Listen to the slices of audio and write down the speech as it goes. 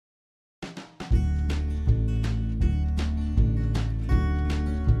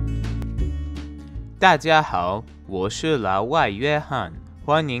大家好，我是老外约翰，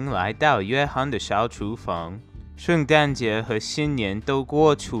欢迎来到约翰的小厨房。圣诞节和新年都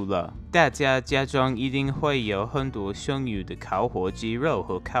过去了，大家家中一定会有很多剩余的烤火鸡肉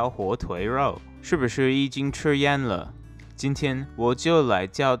和烤火腿肉，是不是已经吃厌了？今天我就来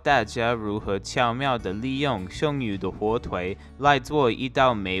教大家如何巧妙地利用剩余的火腿来做一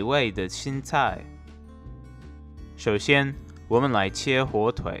道美味的新菜。首先，我们来切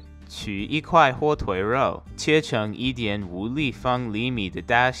火腿。取一块火腿肉，切成1.5立方厘米的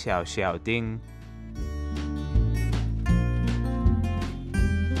大小小丁。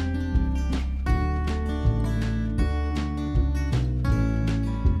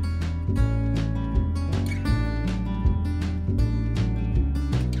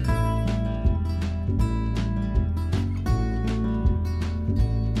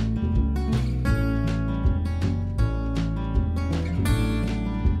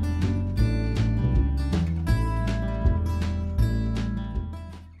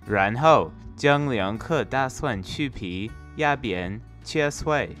然后将2颗大蒜去皮，压扁，切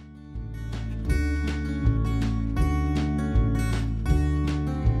碎。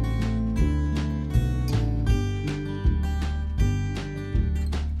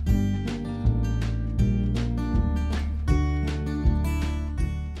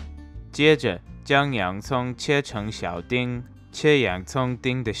接着将洋葱切成小丁。切洋葱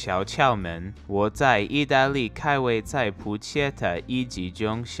丁的小窍门，我在意大利开胃菜谱切的一集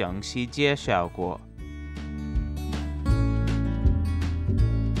中详细介绍过。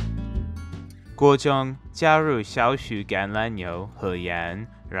锅中加入少许橄榄油和盐，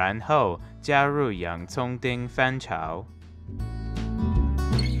然后加入洋葱丁翻炒。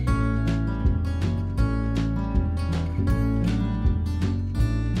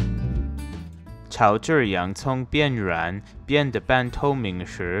炒至洋葱变软，变得半透明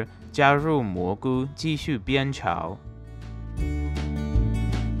时，加入蘑菇，继续煸炒。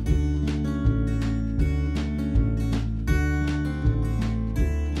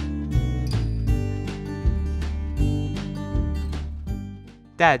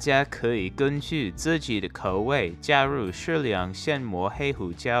大家可以根据自己的口味加入适量现磨黑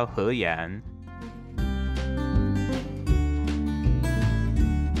胡椒和盐。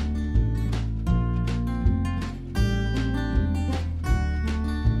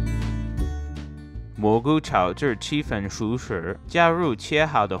蘑菇炒至气氛熟时，加入切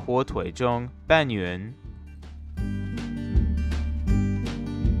好的火腿中，拌匀。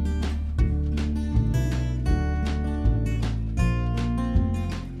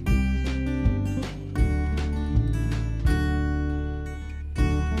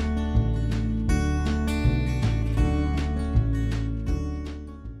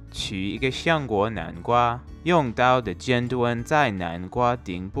取一个橡果南瓜，用刀的尖端在南瓜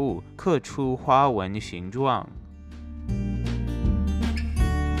顶部刻出花纹形状。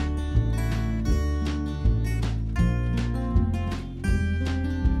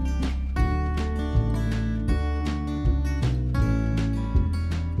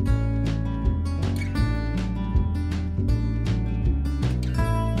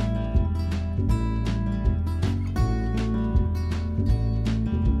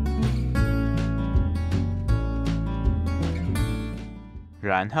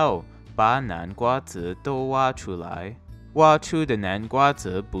然后把南瓜籽都挖出来，挖出的南瓜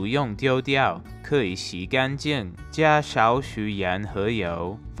籽不用丢掉，可以洗干净，加少许盐和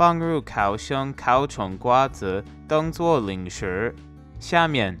油，放入烤箱烤成瓜子，当做零食。下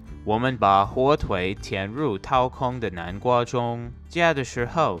面我们把火腿填入掏空的南瓜中，加的时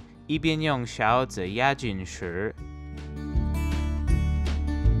候一边用勺子压紧实。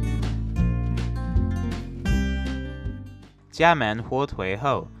加满火腿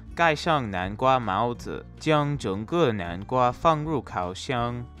后，盖上南瓜帽子，将整个南瓜放入烤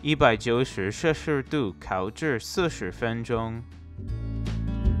箱，190摄氏度烤至40分钟。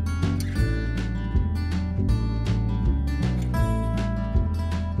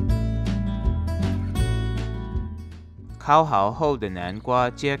烤好后的南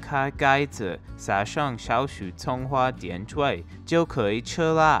瓜揭开盖子，撒上少许葱花点缀，就可以吃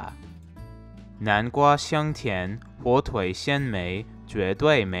啦。南瓜香甜，火腿鲜美，绝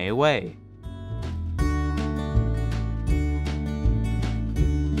对美味。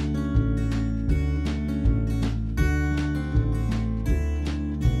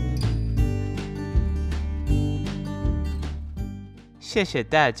谢谢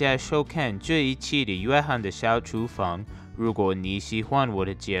大家收看这一期的约翰的小厨房。如果你喜欢我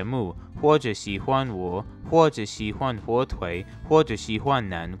的节目，或者喜欢我，或者喜欢火腿，或者喜欢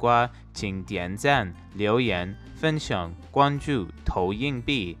南瓜，请点赞、留言、分享、关注、投硬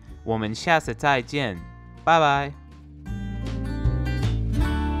币。我们下次再见，拜拜。